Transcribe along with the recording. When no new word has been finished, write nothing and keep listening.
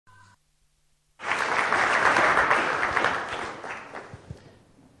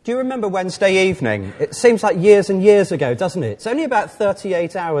Do you remember Wednesday evening? It seems like years and years ago, doesn't it? It's only about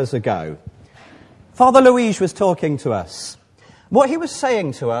 38 hours ago. Father Luigi was talking to us. What he was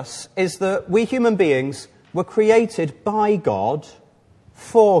saying to us is that we human beings were created by God,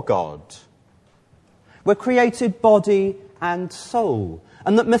 for God. We're created body and soul,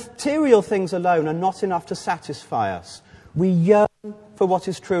 and that material things alone are not enough to satisfy us. We yearn for what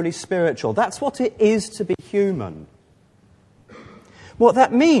is truly spiritual. That's what it is to be human. What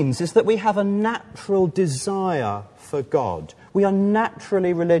that means is that we have a natural desire for God. We are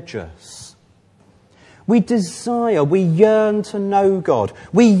naturally religious. We desire, we yearn to know God.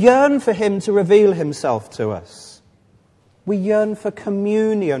 We yearn for him to reveal himself to us. We yearn for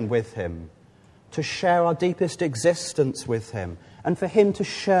communion with him, to share our deepest existence with him, and for him to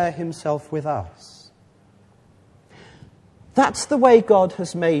share himself with us. That's the way God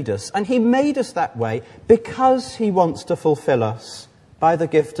has made us, and he made us that way because he wants to fulfill us by the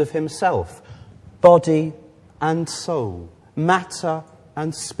gift of himself, body and soul, matter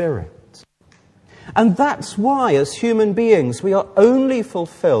and spirit. And that's why, as human beings, we are only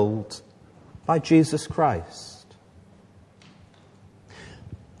fulfilled by Jesus Christ.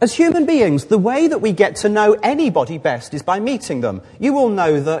 As human beings, the way that we get to know anybody best is by meeting them. You all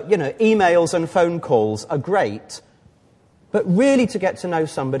know that, emails and phone calls are great, but really to get to know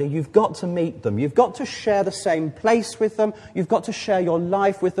somebody, you've got to meet them. You've got to share the same place with them. You've got to share your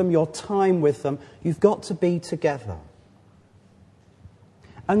life with them, your time with them. You've got to be together.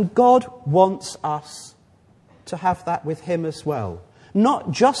 And God wants us to have that with him as well.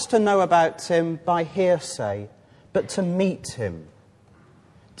 Not just to know about him by hearsay, but to meet him,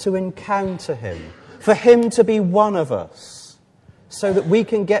 to encounter him, for him to be one of us, so that we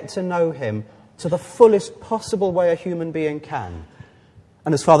can get to know him to the fullest possible way a human being can.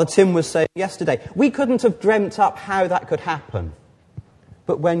 And as Father Tim was saying yesterday, we couldn't have dreamt up how that could happen.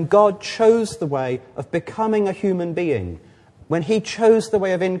 But when God chose the way of becoming a human being, when he chose the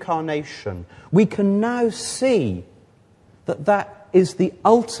way of incarnation, we can now see that that is the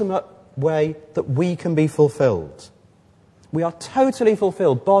ultimate way that we can be fulfilled. We are totally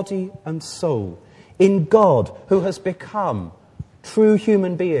fulfilled, body and soul, in God, who has become true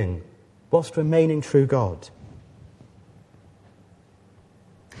human being, whilst remaining true God.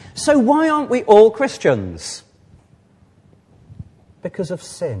 So why aren't we all Christians? Because of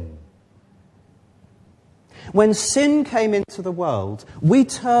sin. When sin came into the world, we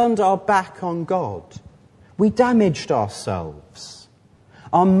turned our back on God. We damaged ourselves.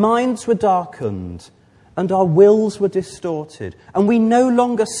 Our minds were darkened and our wills were distorted. And we no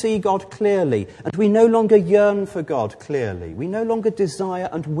longer see God clearly, and we no longer yearn for God clearly. We no longer desire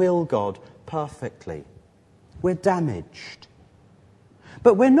and will God perfectly. We're damaged.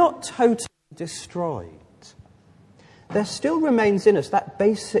 But we're not totally destroyed. There still remains in us that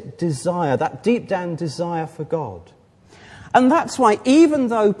basic desire, that deep down desire for God. And that's why even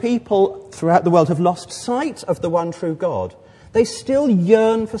though people throughout the world have lost sight of the one true God, they still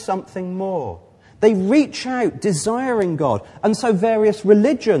yearn for something more. They reach out desiring God, and so various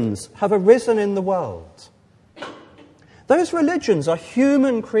religions have arisen in the world. Those religions are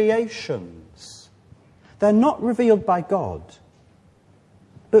human creations. They're not revealed by God.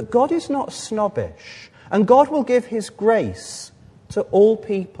 But God is not snobbish, and God will give his grace to all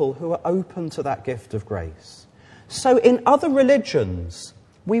people who are open to that gift of grace. So in other religions,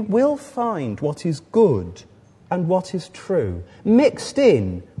 we will find what is good and what is true, mixed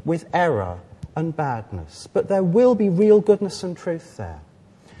in with error and badness. But there will be real goodness and truth there.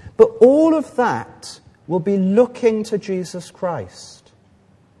 But all of that will be looking to Jesus Christ.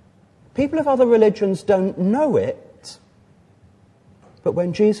 People of other religions don't know it, but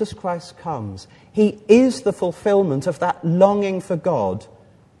when Jesus Christ comes, he is the fulfillment of that longing for God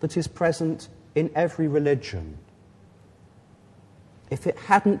that is present in every religion. If it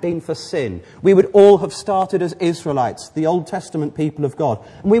hadn't been for sin, we would all have started as Israelites, the Old Testament people of God,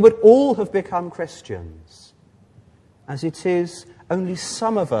 and we would all have become Christians. As it is, only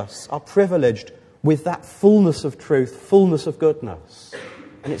some of us are privileged with that fullness of truth, fullness of goodness,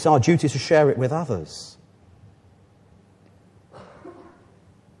 and it's our duty to share it with others.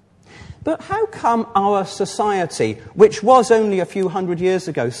 But how come our society, which was only a few hundred years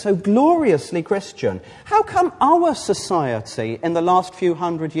ago so gloriously Christian, how come our society in the last few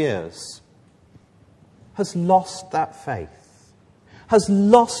hundred years has lost that faith, has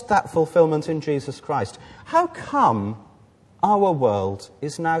lost that fulfillment in Jesus Christ? How come our world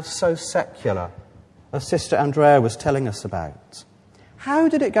is now so secular, as Sister Andrea was telling us about? How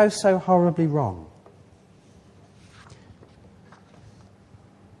did it go so horribly wrong?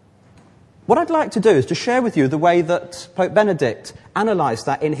 What I'd like to do is to share with you the way that Pope Benedict analysed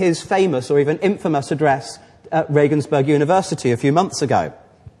that in his famous or even infamous address at Regensburg University a few months ago.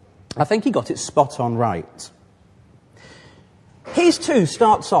 I think he got it spot on right. He too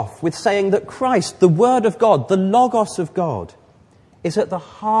starts off with saying that Christ, the Word of God, the Logos of God, is at the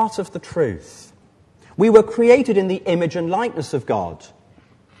heart of the truth. We were created in the image and likeness of God,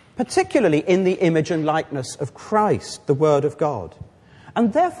 particularly in the image and likeness of Christ, the Word of God.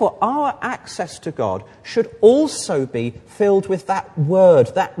 And therefore, our access to God should also be filled with that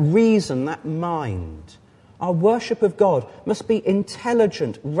word, that reason, that mind. Our worship of God must be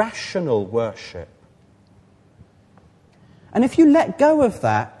intelligent, rational worship. And if you let go of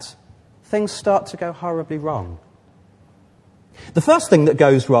that, things start to go horribly wrong. The first thing that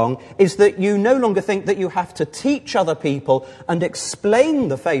goes wrong is that you no longer think that you have to teach other people and explain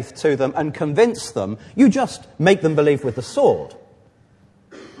the faith to them and convince them. You just make them believe with the sword.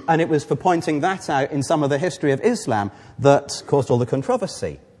 And it was for pointing that out in some of the history of Islam that caused all the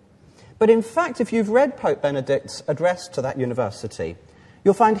controversy. But in fact, if you've read Pope Benedict's address to that university,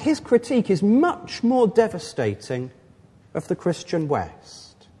 you'll find his critique is much more devastating of the Christian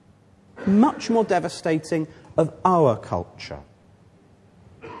West, much more devastating of our culture.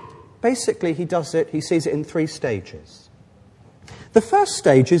 Basically, he sees it in 3 stages. The first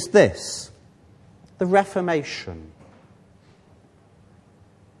stage is this, the Reformation.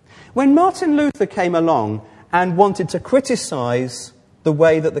 When Martin Luther came along and wanted to criticise the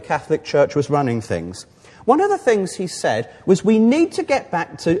way that the Catholic Church was running things, one of the things he said was we need to get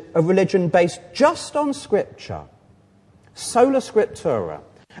back to a religion based just on Scripture, sola scriptura.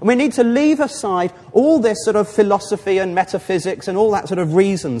 And we need to leave aside all this sort of philosophy and metaphysics and all that sort of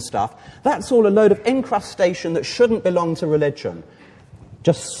reason stuff. That's all a load of incrustation that shouldn't belong to religion.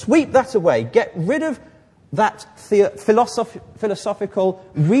 Just sweep that away, get rid of that philosophical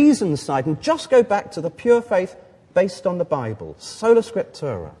reason side and just go back to the pure faith based on the Bible, sola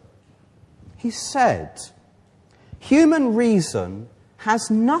scriptura. He said, human reason has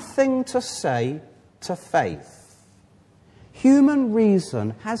nothing to say to faith. Human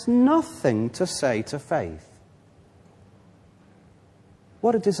reason has nothing to say to faith.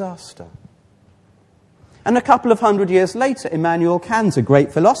 What a disaster. And a couple of hundred years later, Immanuel Kant, a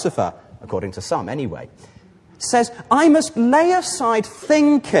great philosopher, according to some anyway, says, I must lay aside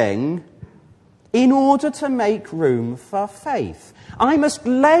thinking in order to make room for faith. I must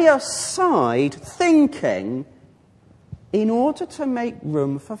lay aside thinking in order to make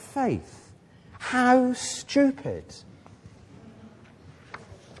room for faith. How stupid.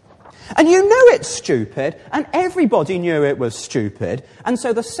 And you know it's stupid, and everybody knew it was stupid. And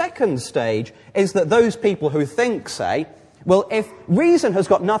so the second stage is that those people who think say, well, if reason has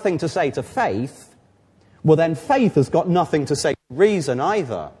got nothing to say to faith, well, then faith has got nothing to say to reason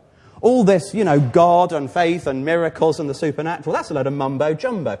either. All this, God and faith and miracles and the supernatural, that's a load of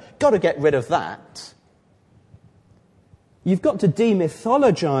mumbo-jumbo. Got to get rid of that. You've got to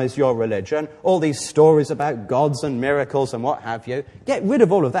demythologize your religion, all these stories about gods and miracles and what have you. Get rid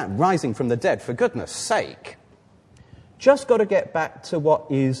of all of that rising from the dead, for goodness sake. Just got to get back to what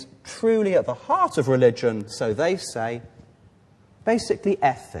is truly at the heart of religion, so they say, basically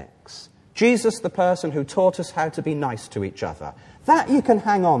ethics. Jesus, the person who taught us how to be nice to each other. That you can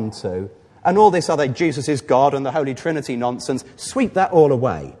hang on to, and all this other Jesus is God and the Holy Trinity nonsense, sweep that all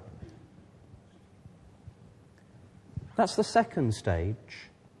away. That's the second stage.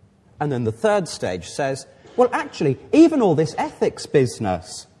 And then the third stage says, well, actually, even all this ethics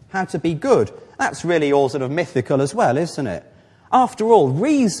business, how to be good, that's really all sort of mythical as well, isn't it? After all,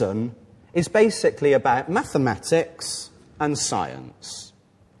 reason is basically about mathematics and science.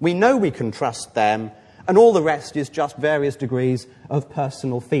 We know we can trust them, and all the rest is just various degrees of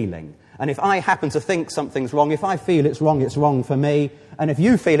personal feeling. And if I happen to think something's wrong, if I feel it's wrong for me, and if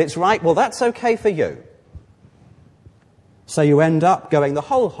you feel it's right, well, that's okay for you. So you end up going the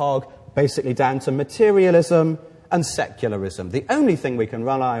whole hog, basically down to materialism and secularism. The only thing we can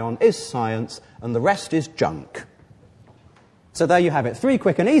rely on is science, and the rest is junk. So there you have it, 3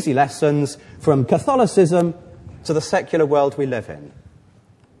 quick and easy lessons from Catholicism to the secular world we live in.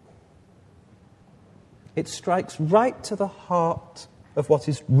 It strikes right to the heart of what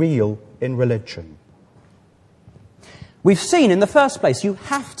is real in religion. We've seen in the first place, you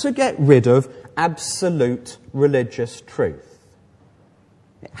have to get rid of absolute religious truth.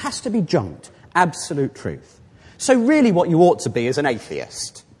 It has to be junked, absolute truth. So really what you ought to be is an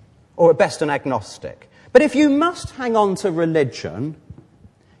atheist, or at best an agnostic. But if you must hang on to religion,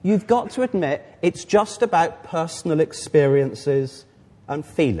 you've got to admit it's just about personal experiences and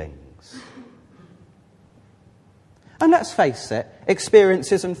feelings. And let's face it,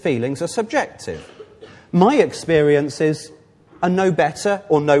 experiences and feelings are subjective. My experiences are no better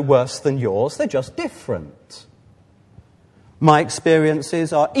or no worse than yours, they're just different. My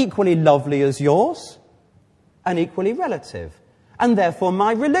experiences are equally lovely as yours and equally relative. And therefore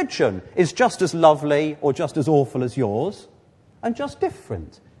my religion is just as lovely or just as awful as yours and just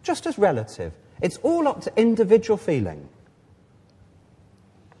different, just as relative. It's all up to individual feeling.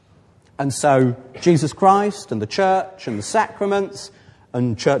 And so Jesus Christ and the church and the sacraments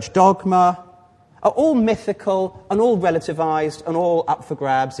and church dogma are all mythical and all relativized and all up for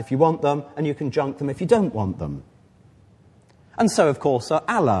grabs if you want them, and you can junk them if you don't want them. And so, of course, are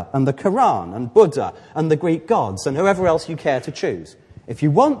Allah and the Quran and Buddha and the Greek gods and whoever else you care to choose. If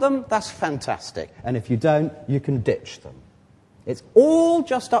you want them, that's fantastic. And if you don't, you can ditch them. It's all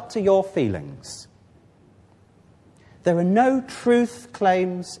just up to your feelings. There are no truth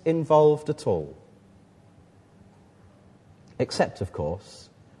claims involved at all. Except, of course,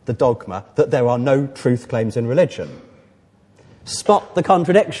 the dogma that there are no truth claims in religion. Spot the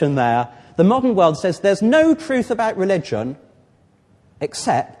contradiction there. The modern world says there's no truth about religion,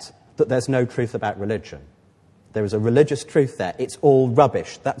 except that there's no truth about religion. There is a religious truth there. It's all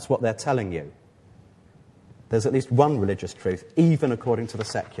rubbish. That's what they're telling you. There's at least one religious truth, even according to the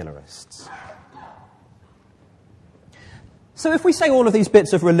secularists. So if we say all of these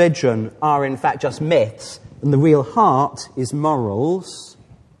bits of religion are in fact just myths, and the real heart is morals,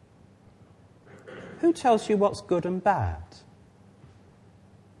 who tells you what's good and bad?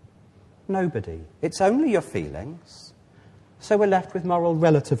 Nobody. It's only your feelings. So we're left with moral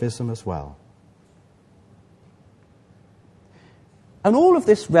relativism as well. And all of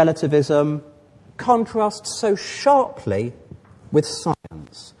this relativism contrasts so sharply with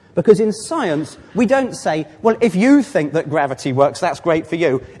science. Because in science, we don't say, well, if you think that gravity works, that's great for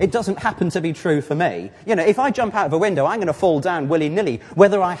you. It doesn't happen to be true for me. You know, if I jump out of a window, I'm going to fall down willy-nilly,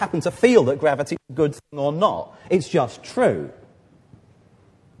 whether I happen to feel that gravity is a good thing or not. It's just true.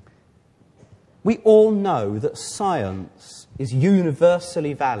 We all know that science is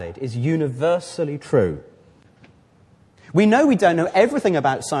universally valid, is universally true. We know we don't know everything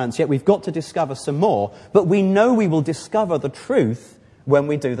about science yet. We've got to discover some more. But we know we will discover the truth when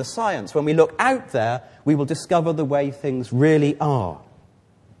we do the science. When we look out there, we will discover the way things really are.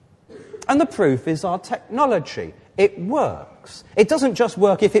 And the proof is our technology. It works. It doesn't just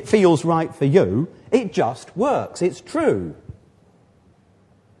work if it feels right for you. It just works. It's true.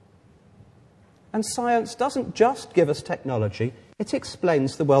 And science doesn't just give us technology. It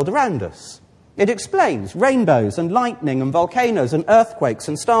explains the world around us. It explains rainbows and lightning and volcanoes and earthquakes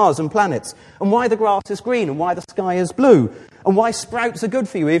and stars and planets and why the grass is green and why the sky is blue and why sprouts are good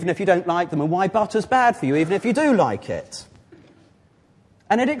for you even if you don't like them and why butter's bad for you even if you do like it.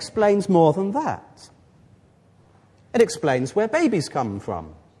 And it explains more than that. It explains where babies come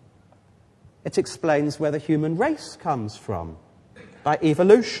from. It explains where the human race comes from by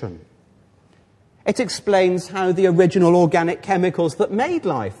evolution. It explains how the original organic chemicals that made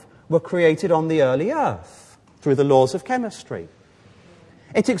life were created on the early Earth through the laws of chemistry.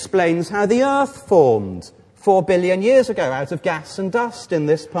 It explains how the Earth formed 4 billion years ago out of gas and dust in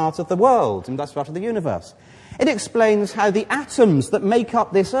this part of the world, in this part of the universe. It explains how the atoms that make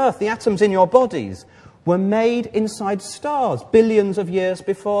up this Earth, the atoms in your bodies, were made inside stars billions of years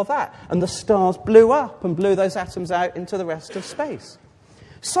before that. And the stars blew up and blew those atoms out into the rest of space.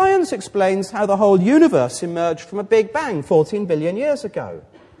 Science explains how the whole universe emerged from a Big Bang 14 billion years ago.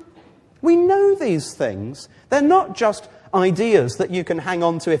 We know these things. They're not just ideas that you can hang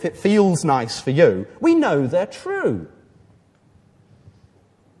on to if it feels nice for you. We know they're true.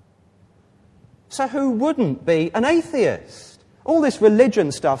 So who wouldn't be an atheist? All this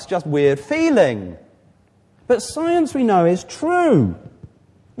religion stuff's just weird feeling. But science, we know, is true.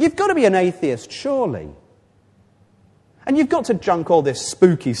 You've got to be an atheist, surely. And you've got to junk all this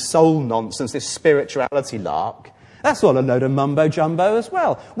spooky soul nonsense, this spirituality lark. That's all a load of mumbo-jumbo as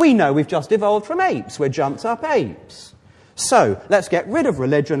well. We know we've just evolved from apes. We're jumped-up apes. So, let's get rid of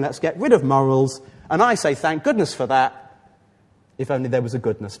religion, let's get rid of morals, and I say thank goodness for that, if only there was a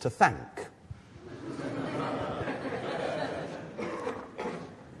goodness to thank.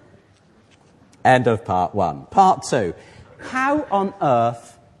 End of part one. Part two. How on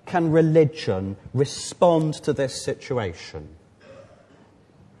earth can religion respond to this situation?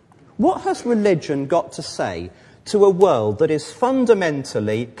 What has religion got to say to a world that is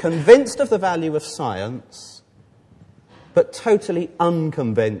fundamentally convinced of the value of science, but totally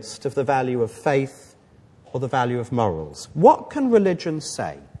unconvinced of the value of faith or the value of morals? What can religion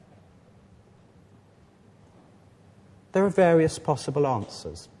say? There are various possible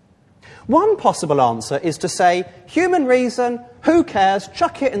answers. One possible answer is to say, human reason, who cares,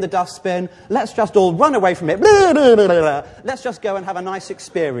 chuck it in the dustbin, let's just all run away from it, blah, blah, blah, blah. Let's just go and have a nice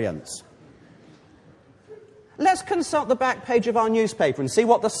experience. Let's consult the back page of our newspaper and see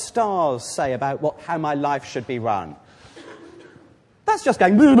what the stars say about how my life should be run. That's just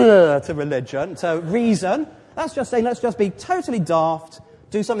going blah, blah, to religion, to reason. That's just saying, let's just be totally daft,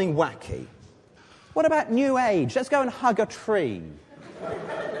 do something wacky. What about New Age? Let's go and hug a tree.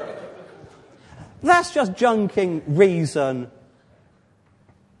 That's just junking reason.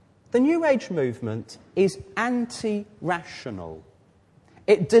 The New Age movement is anti-rational.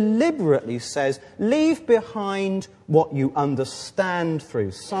 It deliberately says, leave behind what you understand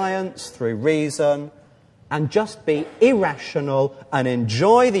through science, through reason, and just be irrational and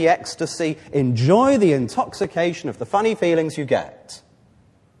enjoy the ecstasy, enjoy the intoxication of the funny feelings you get.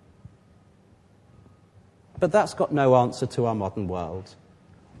 But that's got no answer to our modern world.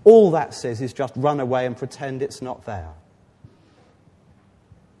 All that says is just run away and pretend it's not there.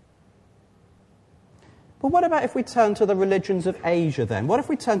 But what about if we turn to the religions of Asia then? What if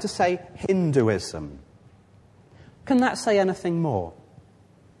we turn to, say, Hinduism? Can that say anything more?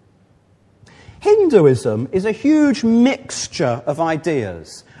 Hinduism is a huge mixture of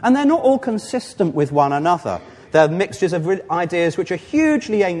ideas, and they're not all consistent with one another. They're mixtures of ideas which are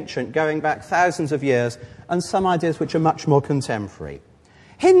hugely ancient, going back thousands of years, and some ideas which are much more contemporary.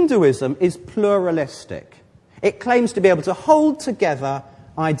 Hinduism is pluralistic. It claims to be able to hold together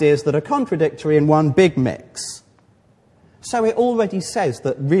ideas that are contradictory in one big mix. So it already says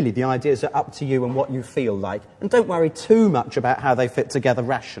that really the ideas are up to you and what you feel like, and don't worry too much about how they fit together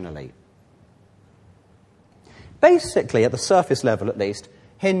rationally. Basically, at the surface level at least,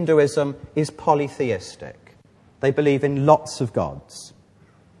 Hinduism is polytheistic. They believe in lots of gods.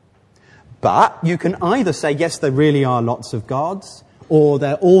 But you can either say, yes, there really are lots of gods, or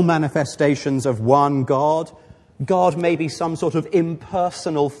they're all manifestations of one God. God may be some sort of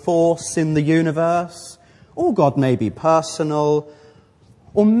impersonal force in the universe, or God may be personal,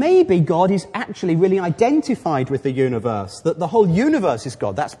 or maybe God is actually really identified with the universe, that the whole universe is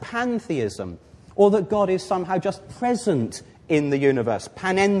God, that's pantheism, or that God is somehow just present in the universe,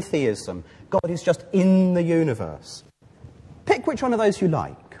 panentheism, God is just in the universe. Pick which one of those you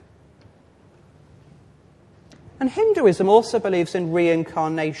like. And Hinduism also believes in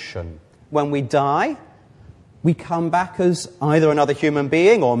reincarnation. When we die, we come back as either another human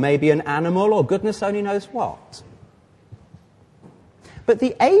being or maybe an animal or goodness only knows what. But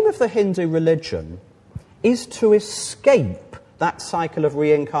the aim of the Hindu religion is to escape that cycle of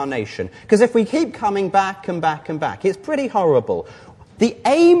reincarnation. Because if we keep coming back and back and back, it's pretty horrible. The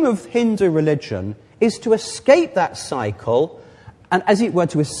aim of Hindu religion is to escape that cycle and, as it were,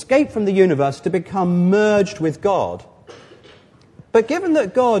 to escape from the universe, to become merged with God. But given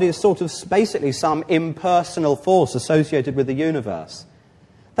that God is sort of basically some impersonal force associated with the universe,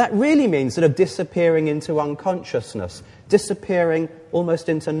 that really means sort of disappearing into unconsciousness, disappearing almost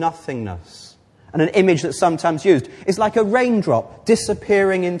into nothingness. And an image that's sometimes used is like a raindrop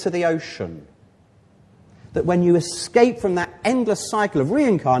disappearing into the ocean. That when you escape from that endless cycle of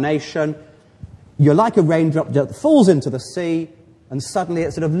reincarnation, you're like a raindrop that falls into the sea, and suddenly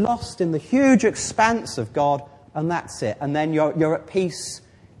it's sort of lost in the huge expanse of God, and that's it. And then you're at peace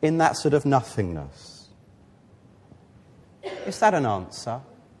in that sort of nothingness. Is that an answer?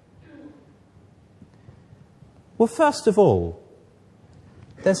 Well, first of all,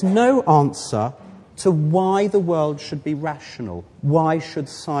 there's no answer to why the world should be rational. Why should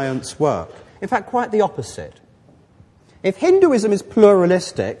science work? In fact, quite the opposite. If Hinduism is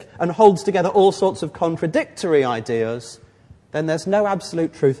pluralistic and holds together all sorts of contradictory ideas, then there's no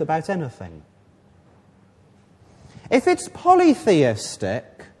absolute truth about anything. If it's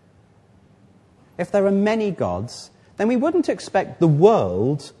polytheistic, if there are many gods, then we wouldn't expect the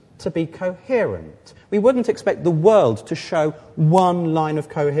world to be coherent. We wouldn't expect the world to show one line of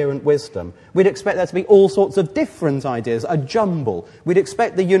coherent wisdom. We'd expect there to be all sorts of different ideas, a jumble. We'd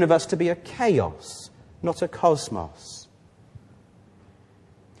expect the universe to be a chaos, not a cosmos.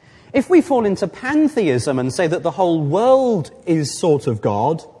 If we fall into pantheism and say that the whole world is sort of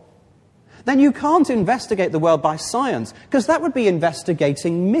God, then you can't investigate the world by science, because that would be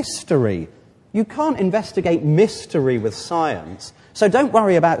investigating mystery. You can't investigate mystery with science. So don't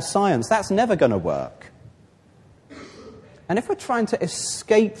worry about science. That's never going to work. And if we're trying to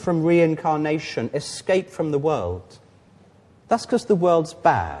escape from reincarnation, escape from the world, that's because the world's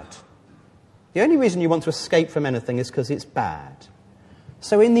bad. The only reason you want to escape from anything is because it's bad.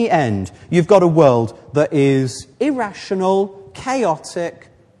 So in the end, you've got a world that is irrational, chaotic,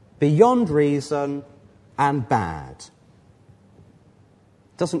 beyond reason, and bad.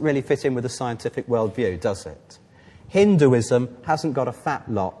 Doesn't really fit in with the scientific worldview, does it? Hinduism hasn't got a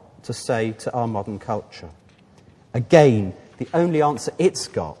fat lot to say to our modern culture. Again, the only answer it's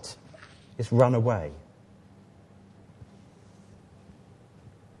got is run away.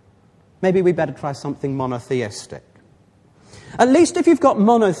 Maybe we better try something monotheistic. At least if you've got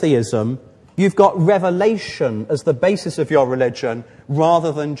monotheism, you've got revelation as the basis of your religion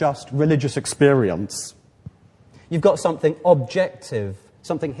rather than just religious experience. You've got something objective,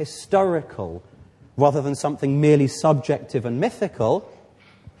 something historical, rather than something merely subjective and mythical.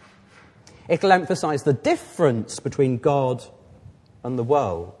 It'll emphasize the difference between God and the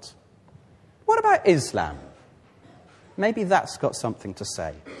world. What about Islam? Maybe that's got something to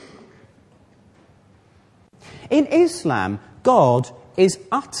say. In Islam, God is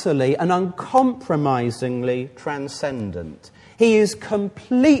utterly and uncompromisingly transcendent. He is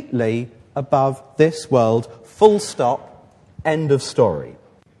completely above this world, full stop, end of story.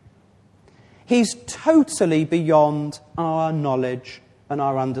 He's totally beyond our knowledge and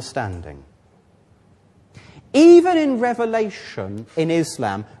our understanding. Even in Revelation in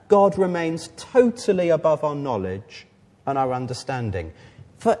Islam, God remains totally above our knowledge and our understanding.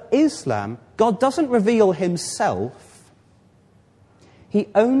 For Islam, God doesn't reveal himself. He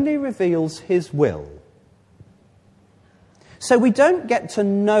only reveals his will. So we don't get to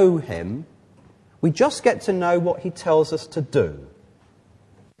know him. We just get to know what he tells us to do.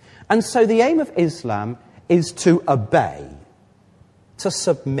 And so the aim of Islam is to obey, to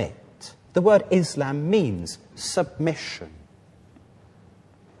submit. The word Islam means submission.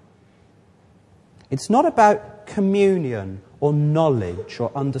 It's not about communion or knowledge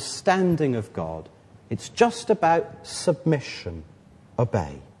or understanding of God. It's just about submission,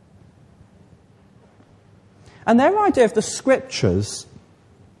 obey. And their idea of the scriptures,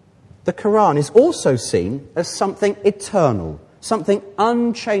 the Quran, is also seen as something eternal, something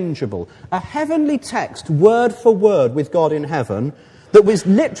unchangeable, a heavenly text, word for word with God in heaven, that was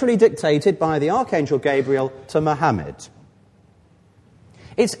literally dictated by the Archangel Gabriel to Muhammad.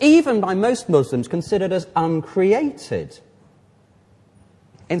 It's even by most Muslims considered as uncreated.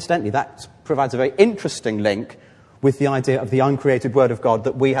 Incidentally, that provides a very interesting link with the idea of the uncreated Word of God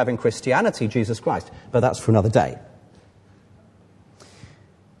that we have in Christianity, Jesus Christ. But that's for another day.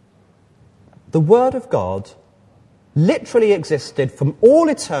 The Word of God literally existed from all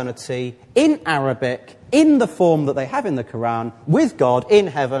eternity in Arabic, in the form that they have in the Quran, with God in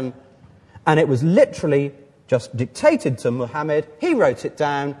heaven, and it was literally just dictated to Muhammad. He wrote it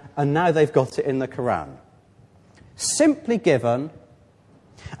down, and now they've got it in the Quran. Simply given,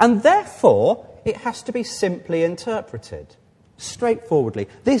 and therefore it has to be simply interpreted, straightforwardly.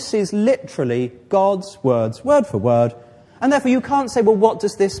 This is literally God's words, word for word, and therefore you can't say, well, what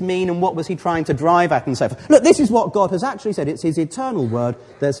does this mean and what was he trying to drive at and so forth. Look, this is what God has actually said. It's his eternal word.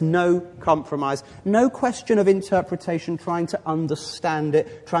 There's no compromise, no question of interpretation, trying to understand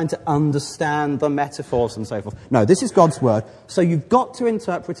it, trying to understand the metaphors and so forth. No, this is God's word, so you've got to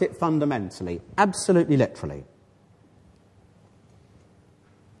interpret it fundamentally, absolutely literally.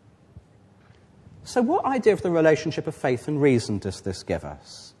 So what idea of the relationship of faith and reason does this give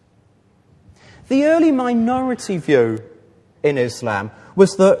us? The early minority view in Islam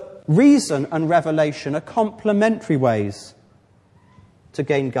was that reason and revelation are complementary ways to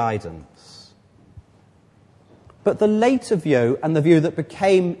gain guidance. But the later view, and the view that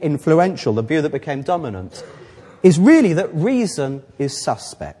became influential, the view that became dominant, is really that reason is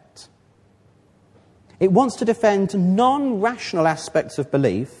suspect. It wants to defend non-rational aspects of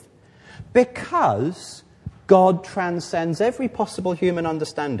belief because God transcends every possible human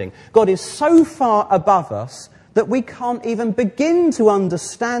understanding. God is so far above us that we can't even begin to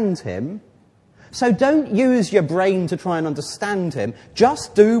understand him. So don't use your brain to try and understand him.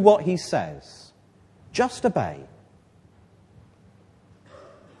 Just do what he says. Just obey.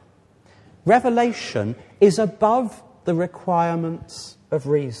 Revelation is above the requirements of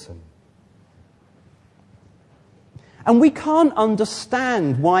reason. And we can't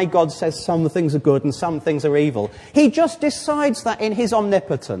understand why God says some things are good and some things are evil. He just decides that in his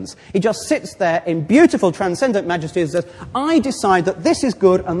omnipotence. He just sits there in beautiful transcendent majesty and says, I decide that this is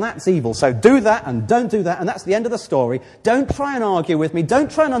good and that's evil. So do that and don't do that, and that's the end of the story. Don't try and argue with me.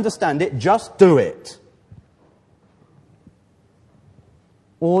 Don't try and understand it. Just do it.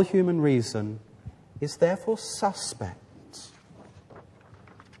 All human reason is therefore suspect.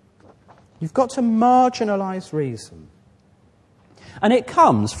 You've got to marginalise reason. And it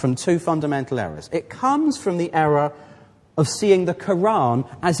comes from two fundamental errors. It comes from the error of seeing the Quran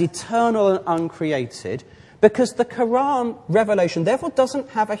as eternal and uncreated, because the Quran revelation therefore doesn't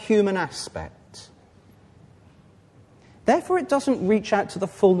have a human aspect. Therefore, it doesn't reach out to the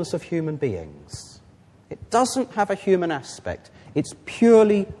fullness of human beings. It doesn't have a human aspect. It's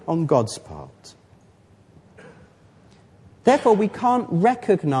purely on God's part. Therefore, we can't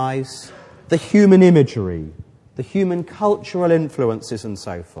recognize the human imagery, the human cultural influences and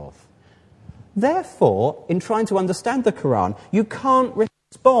so forth. Therefore, in trying to understand the Quran, you can't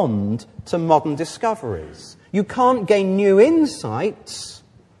respond to modern discoveries. You can't gain new insights.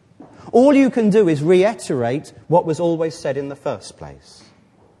 All you can do is reiterate what was always said in the first place.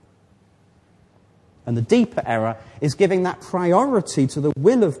 And the deeper error is giving that priority to the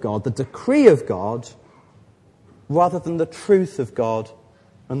will of God, the decree of God, rather than the truth of God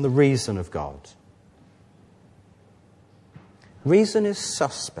and the reason of God. Reason is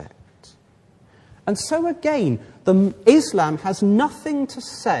suspect. And so again, Islam has nothing to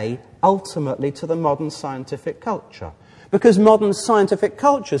say ultimately to the modern scientific culture. Because modern scientific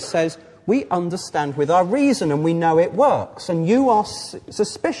culture says, we understand with our reason and we know it works, and you are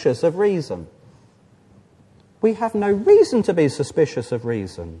suspicious of reason. We have no reason to be suspicious of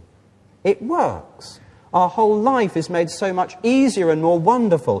reason. It works. Our whole life is made so much easier and more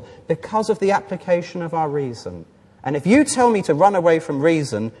wonderful because of the application of our reason. And if you tell me to run away from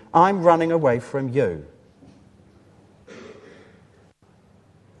reason, I'm running away from you.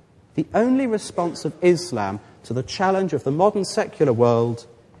 The only response of Islam to the challenge of the modern secular world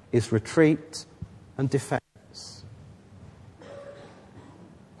is retreat and defense.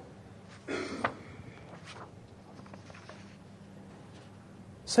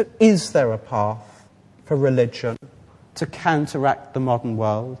 So is there a path for religion to counteract the modern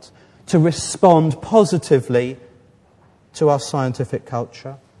world, to respond positively to our scientific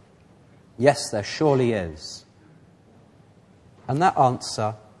culture? Yes, there surely is. And that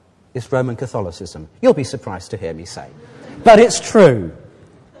answer is Roman Catholicism. You'll be surprised to hear me say. But it's true.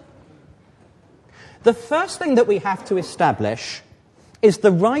 The first thing that we have to establish is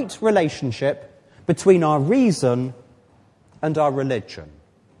the right relationship between our reason and our religion.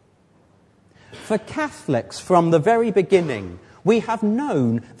 For Catholics, from the very beginning, we have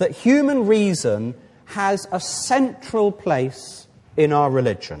known that human reason has a central place in our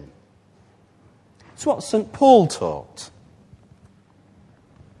religion. It's what St. Paul taught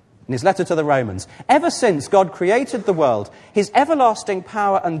in his letter to the Romans. Ever since God created the world, his everlasting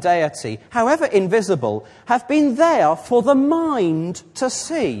power and deity, however invisible, have been there for the mind to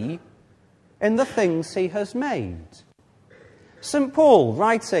see in the things he has made. St. Paul,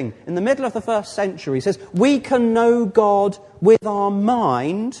 writing in the middle of the first century, says, we can know God with our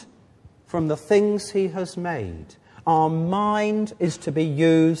mind from the things he has made. Our mind is to be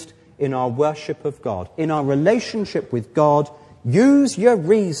used in our worship of God. In our relationship with God, use your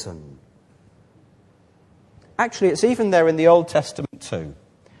reason. Actually, it's even there in the Old Testament too.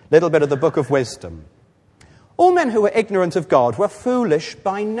 A little bit of the Book of Wisdom. All men who were ignorant of God were foolish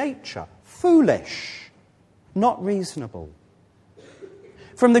by nature. Foolish, not reasonable.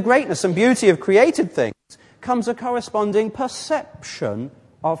 From the greatness and beauty of created things comes a corresponding perception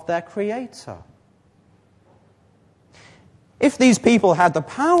of their Creator. If these people had the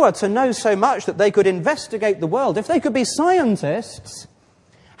power to know so much that they could investigate the world, if they could be scientists,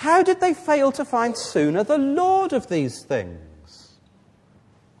 how did they fail to find sooner the Lord of these things?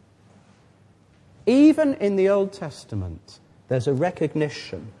 Even in the Old Testament, there's a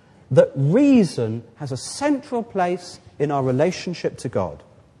recognition that reason has a central place in our relationship to God.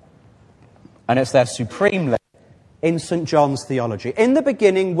 And it's there supremely in St. John's theology. In the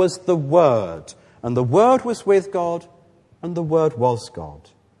beginning was the Word, and the Word was with God, and the Word was God.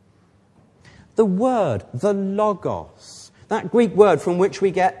 The Word, the Logos, that Greek word from which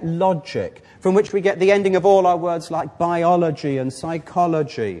we get logic, from which we get the ending of all our words like biology and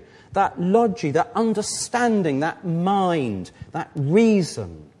psychology, that logic, that understanding, that mind, that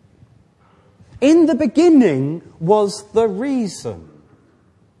reason. In the beginning was the reason.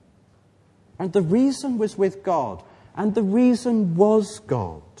 And the reason was with God. And the reason was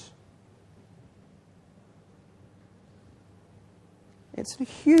God. It's a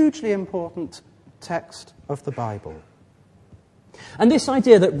hugely important text of the Bible. And this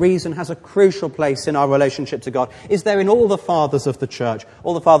idea that reason has a crucial place in our relationship to God is there in all the fathers of the church,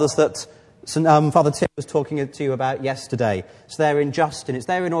 all the fathers that Father Tim was talking to you about yesterday. It's there in Justin, it's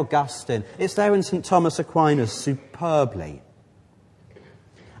there in Augustine, it's there in St. Thomas Aquinas superbly.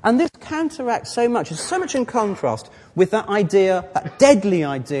 And this counteracts so much, it's so much in contrast with that idea, that deadly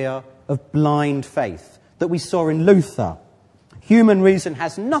idea of blind faith that we saw in Luther. Human reason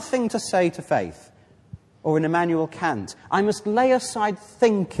has nothing to say to faith. Or in Immanuel Kant, I must lay aside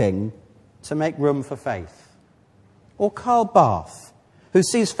thinking to make room for faith. Or Karl Barth, who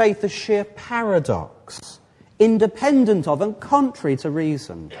sees faith as sheer paradox, independent of and contrary to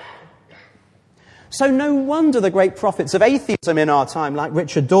reason. So no wonder the great prophets of atheism in our time, like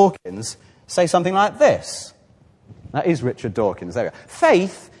Richard Dawkins, say something like this. That is Richard Dawkins. There we go.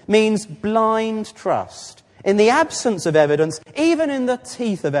 Faith means blind trust, in the absence of evidence, even in the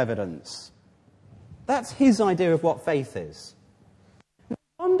teeth of evidence. That's his idea of what faith is. No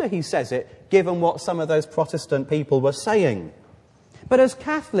wonder he says it, given what some of those Protestant people were saying. But as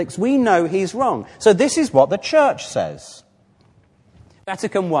Catholics, we know he's wrong. So this is what the Church says.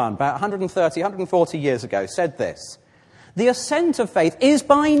 Vatican I, about 130, 140 years ago, said this: the assent of faith is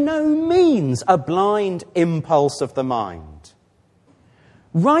by no means a blind impulse of the mind.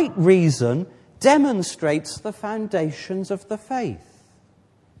 Right reason demonstrates the foundations of the faith.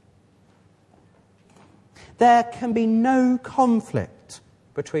 There can be no conflict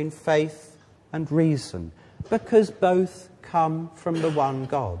between faith and reason, because both come from the one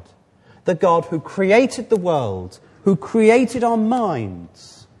God. The God who created the world, who created our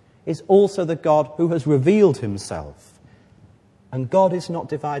minds, is also the God who has revealed himself. And God is not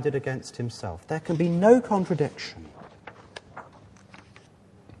divided against himself. There can be no contradiction.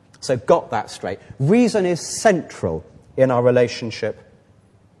 So got that straight. Reason is central in our relationship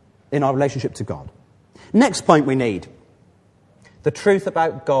to God. Next point we need: the truth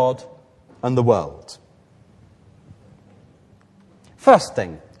about God and the world. First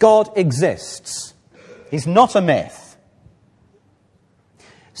thing, God exists. He's not a myth.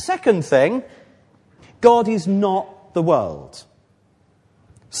 Second thing, God is not the world.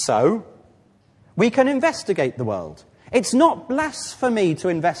 So, we can investigate the world. It's not blasphemy to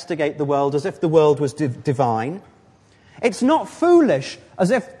investigate the world as if the world was divine. It's not foolish as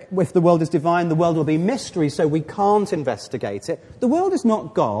if the world is divine, the world will be mystery, so we can't investigate it. The world is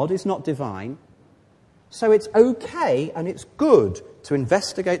not God, it's not divine. So it's okay and it's good to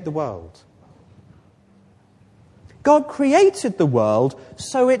investigate the world. God created the world,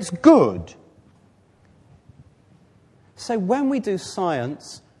 so it's good. So when we do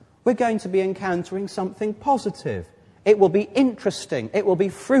science, we're going to be encountering something positive. It will be interesting, it will be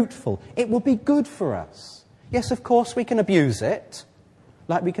fruitful, it will be good for us. Yes, of course, we can abuse it,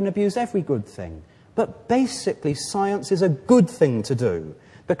 like we can abuse every good thing. But basically, science is a good thing to do,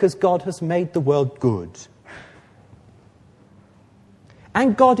 because God has made the world good.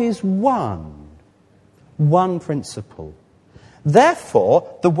 And God is one principle.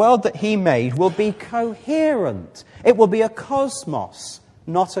 Therefore, the world that he made will be coherent. It will be a cosmos,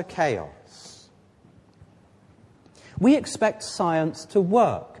 not a chaos. We expect science to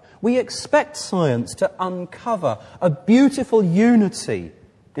work. We expect science to uncover a beautiful unity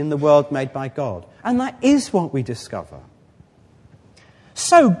in the world made by God. And that is what we discover.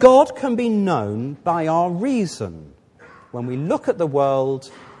 So God can be known by our reason. When we look at the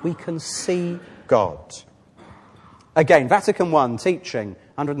world, we can see God. Again, Vatican I teaching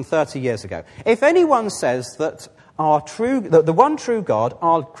 130 years ago. If anyone says that the one true God,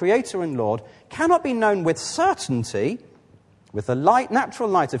 our Creator and Lord, cannot be known with certainty, with the natural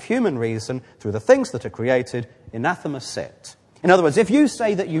light of human reason, through the things that are created, anathema sit. In other words, if you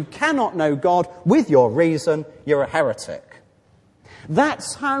say that you cannot know God with your reason, you're a heretic.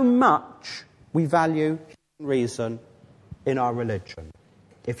 That's how much we value human reason in our religion.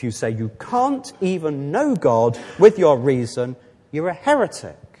 If you say you can't even know God with your reason, you're a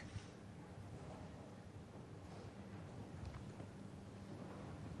heretic.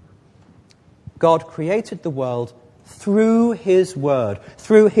 God created the world through his word,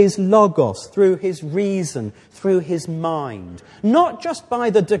 through his logos, through his reason, through his mind. Not just by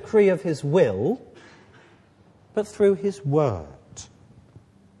the decree of his will, but through his word.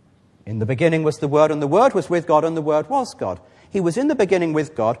 In the beginning was the Word, and the Word was with God, and the Word was God. He was in the beginning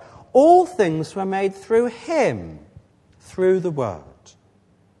with God. All things were made through him, through the Word.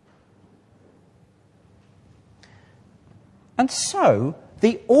 And so,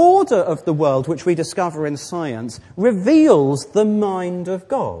 the order of the world which we discover in science reveals the mind of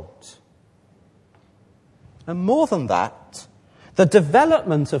God. And more than that, the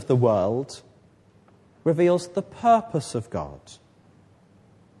development of the world reveals the purpose of God.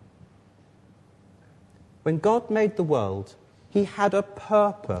 When God made the world, he had a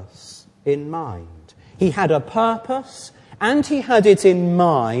purpose in mind. He had a purpose, and he had it in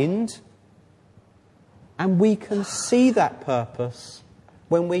mind, and we can see that purpose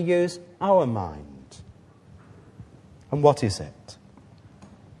when we use our mind. And what is it?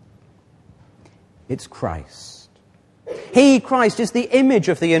 It's Christ. He, Christ, is the image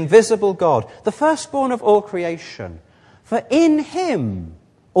of the invisible God, the firstborn of all creation. For in him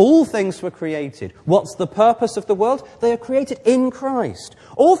All things were created. What's the purpose of the world? They are created in Christ.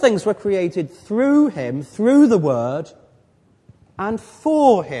 All things were created through him, through the Word, and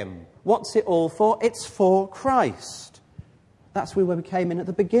for him. What's it all for? It's for Christ. That's where we came in at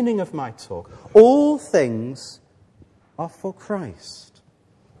the beginning of my talk. All things are for Christ.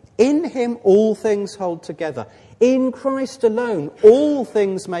 In him all things hold together. In Christ alone all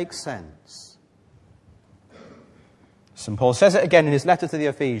things make sense. St. Paul says it again in his letter to the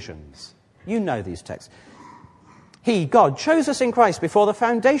Ephesians. You know these texts. He, God, chose us in Christ before the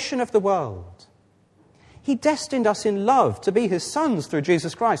foundation of the world. He destined us in love to be his sons through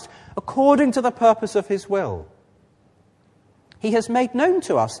Jesus Christ, according to the purpose of his will. He has made known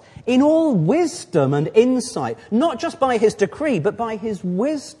to us in all wisdom and insight, not just by his decree, but by his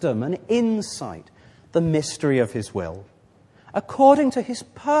wisdom and insight, the mystery of his will, according to his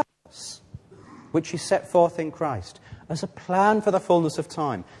purpose, which he set forth in Christ, as a plan for the fullness of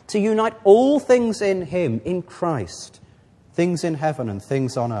time, to unite all things in him, in Christ, things in heaven and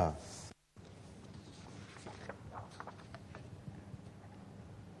things on earth.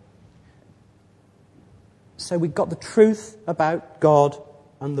 So we've got the truth about God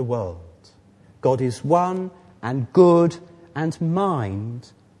and the world. God is one and good and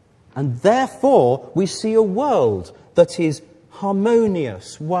mind, and therefore we see a world that is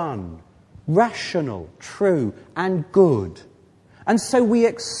harmonious, one, rational, true, and good. And so we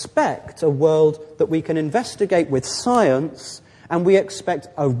expect a world that we can investigate with science, and we expect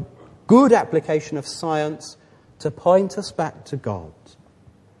a good application of science to point us back to God.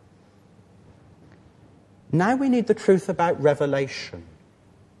 Now we need the truth about revelation.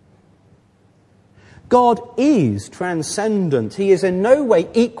 God is transcendent. He is in no way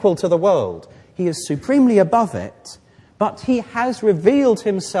equal to the world. He is supremely above it. But he has revealed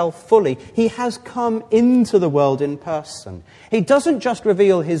himself fully. He has come into the world in person. He doesn't just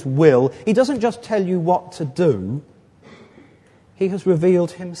reveal his will. He doesn't just tell you what to do. He has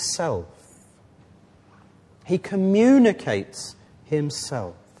revealed himself. He communicates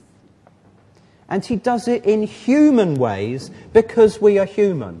himself. And he does it in human ways because we are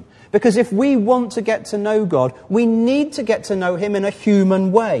human. Because if we want to get to know God, we need to get to know him in a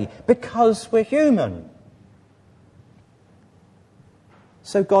human way because we're human.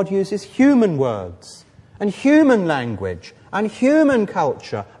 So God uses human words and human language and human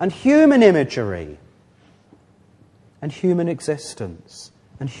culture and human imagery and human existence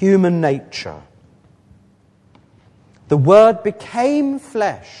and human nature. The Word became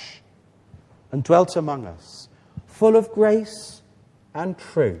flesh and dwelt among us, full of grace and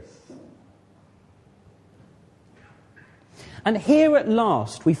truth. And here at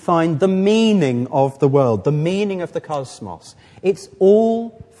last we find the meaning of the world, the meaning of the cosmos. It's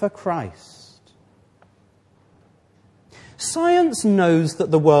all for Christ. Science knows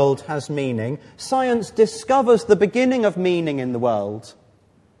that the world has meaning. Science discovers the beginning of meaning in the world.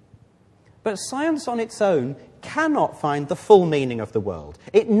 But science on its own cannot find the full meaning of the world.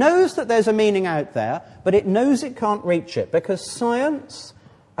 It knows that there's a meaning out there, but it knows it can't reach it because science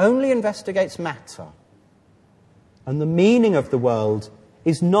only investigates matter. And the meaning of the world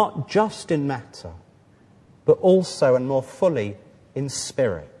is not just in matter, but also and more fully in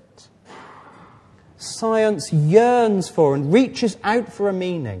spirit. Science yearns for and reaches out for a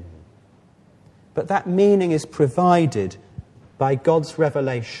meaning, but that meaning is provided by God's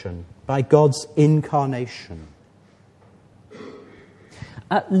revelation, by God's incarnation.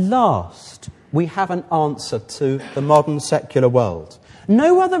 At last, we have an answer to the modern secular world.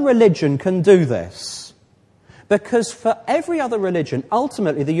 No other religion can do this. Because for every other religion,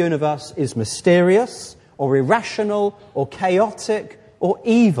 ultimately the universe is mysterious, or irrational, or chaotic, or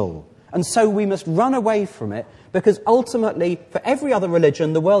evil. And so we must run away from it, because ultimately, for every other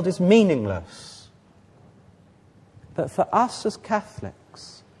religion, the world is meaningless. But for us as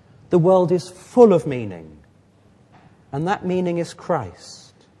Catholics, the world is full of meaning. And that meaning is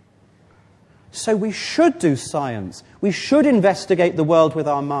Christ. So we should do science. We should investigate the world with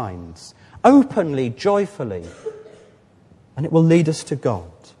our minds. Openly, joyfully, and it will lead us to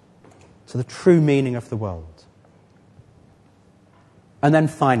God, to the true meaning of the world. And then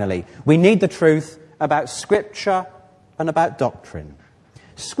finally, we need the truth about Scripture and about doctrine.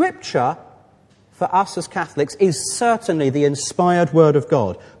 Scripture, for us as Catholics, is certainly the inspired Word of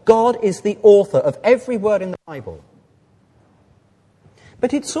God. God is the author of every word in the Bible.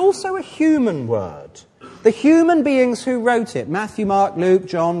 But it's also a human word. The human beings who wrote it, Matthew, Mark, Luke,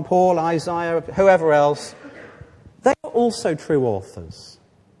 John, Paul, Isaiah, whoever else, they are also true authors.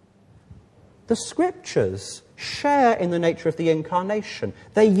 The Scriptures share in the nature of the incarnation.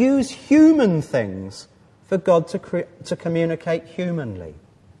 They use human things for God to communicate humanly.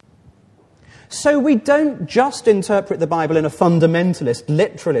 So we don't just interpret the Bible in a fundamentalist,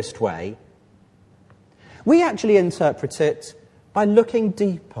 literalist way. We actually interpret it by looking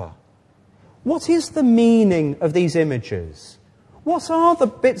deeper. What is the meaning of these images? What are the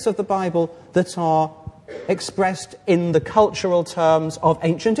bits of the Bible that are expressed in the cultural terms of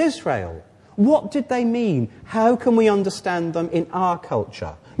ancient Israel? What did they mean? How can we understand them in our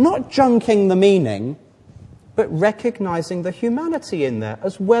culture? Not junking the meaning, but recognizing the humanity in there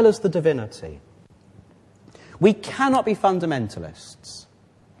as well as the divinity. We cannot be fundamentalists.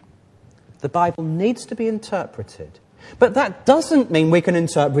 The Bible needs to be interpreted. But that doesn't mean we can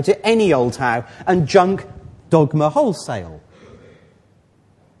interpret it any old how and junk dogma wholesale.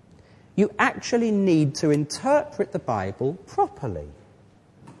 You actually need to interpret the Bible properly.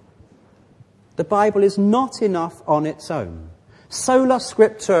 The Bible is not enough on its own. Sola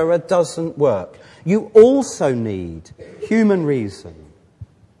scriptura doesn't work. You also need human reason.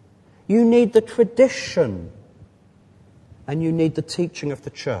 You need the tradition. And you need the teaching of the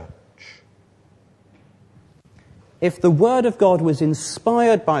church. If the Word of God was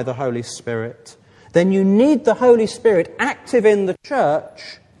inspired by the Holy Spirit, then you need the Holy Spirit active in the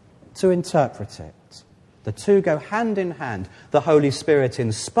church to interpret it. The two go hand in hand. The Holy Spirit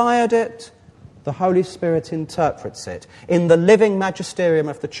inspired it, the Holy Spirit interprets it in the living magisterium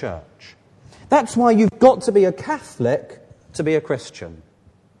of the church. That's why you've got to be a Catholic to be a Christian.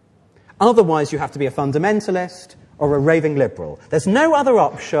 Otherwise you have to be a fundamentalist or a raving liberal. There's no other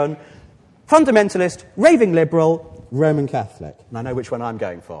option. Fundamentalist, raving liberal, Roman Catholic. And I know which one I'm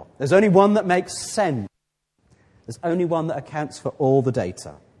going for. There's only one that makes sense. There's only one that accounts for all the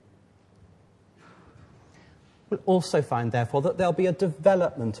data. We'll also find, therefore, that there'll be a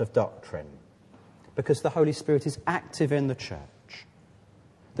development of doctrine because the Holy Spirit is active in the church.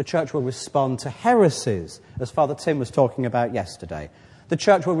 The church will respond to heresies, as Father Tim was talking about yesterday. The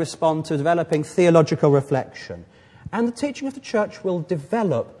church will respond to developing theological reflection. And the teaching of the church will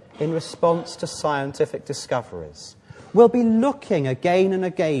develop in response to scientific discoveries. We'll be looking again and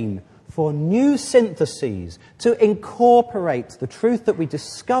again for new syntheses to incorporate the truth that we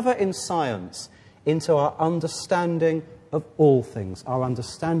discover in science into our understanding of all things, our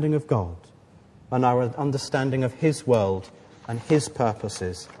understanding of God, and our understanding of His world and His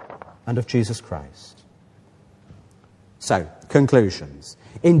purposes and of Jesus Christ. So, conclusions.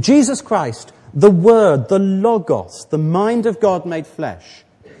 In Jesus Christ, the Word, the Logos, the mind of God made flesh,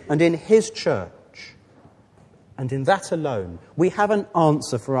 and in His church, and in that alone, we have an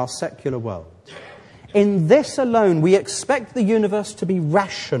answer for our secular world. In this alone, we expect the universe to be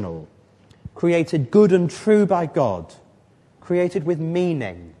rational, created good and true by God, created with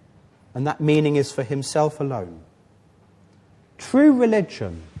meaning, and that meaning is for Himself alone. True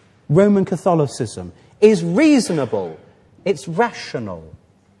religion, Roman Catholicism, is reasonable, it's rational,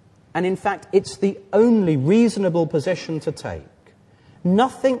 and in fact, it's the only reasonable position to take.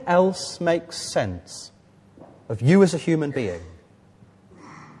 Nothing else makes sense of you as a human being,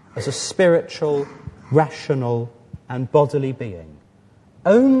 as a spiritual, rational, and bodily being.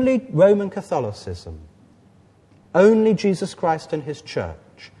 Only Roman Catholicism, only Jesus Christ and His church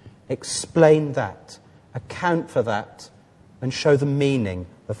explain that, account for that, and show the meaning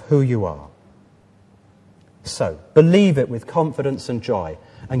of who you are. So, believe it with confidence and joy,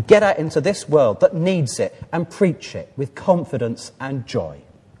 and get out into this world that needs it, and preach it with confidence and joy.